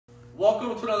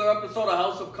Welcome to another episode of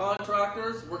House of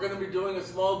Contractors. We're going to be doing a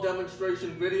small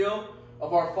demonstration video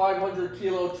of our 500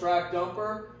 kilo track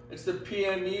dumper. It's the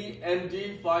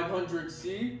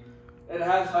Ktdm500C. It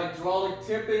has hydraulic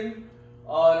tipping. It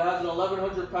has an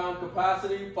 1,100 pound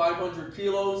capacity, 500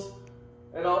 kilos.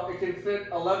 It can fit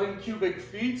 11 cubic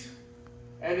feet,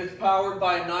 and it's powered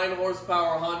by a 9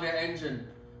 horsepower Honda engine.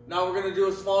 Now we're going to do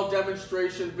a small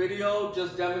demonstration video,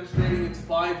 just demonstrating its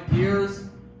 5 gears.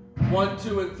 1,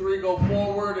 2, and 3 go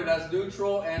forward. It has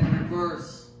neutral and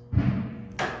reverse. So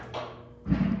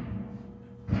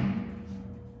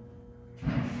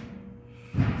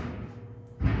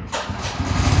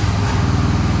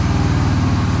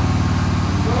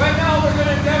right now we're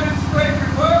going to demonstrate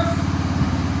reverse.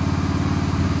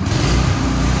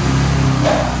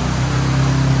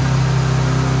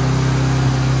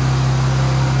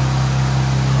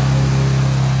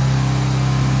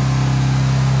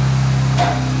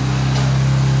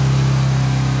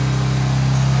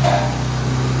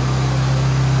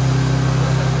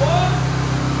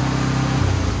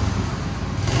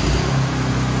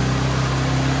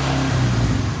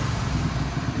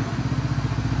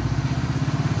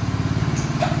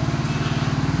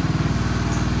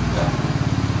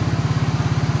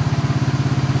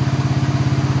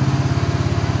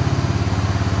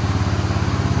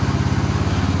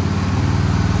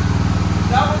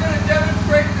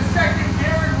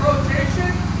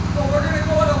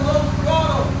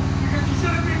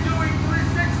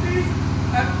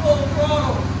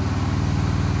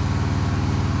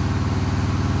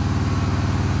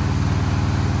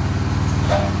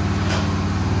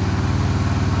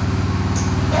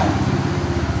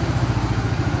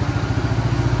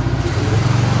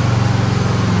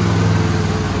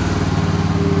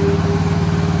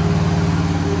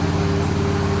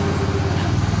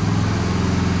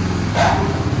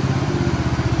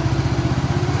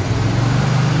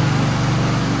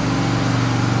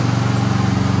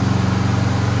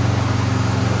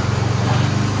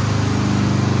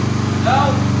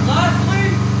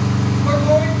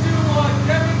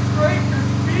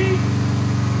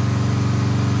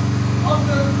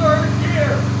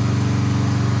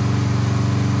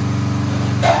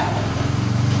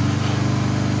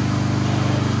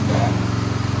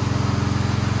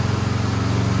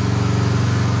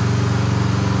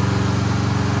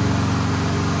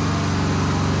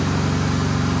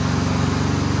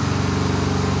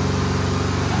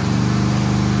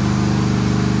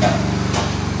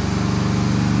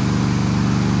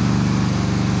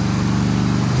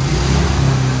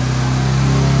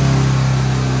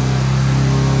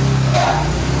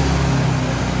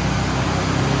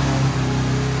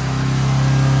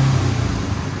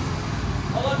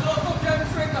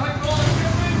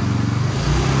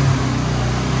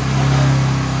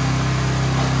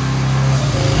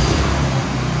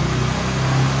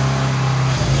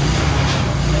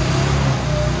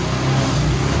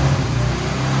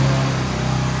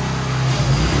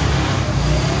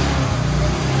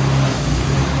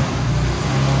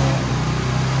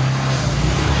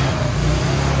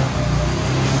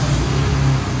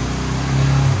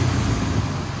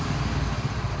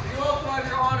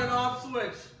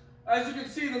 As you can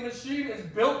see, the machine is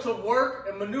built to work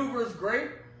and maneuvers great.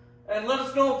 And let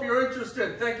us know if you're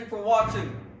interested. Thank you for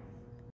watching.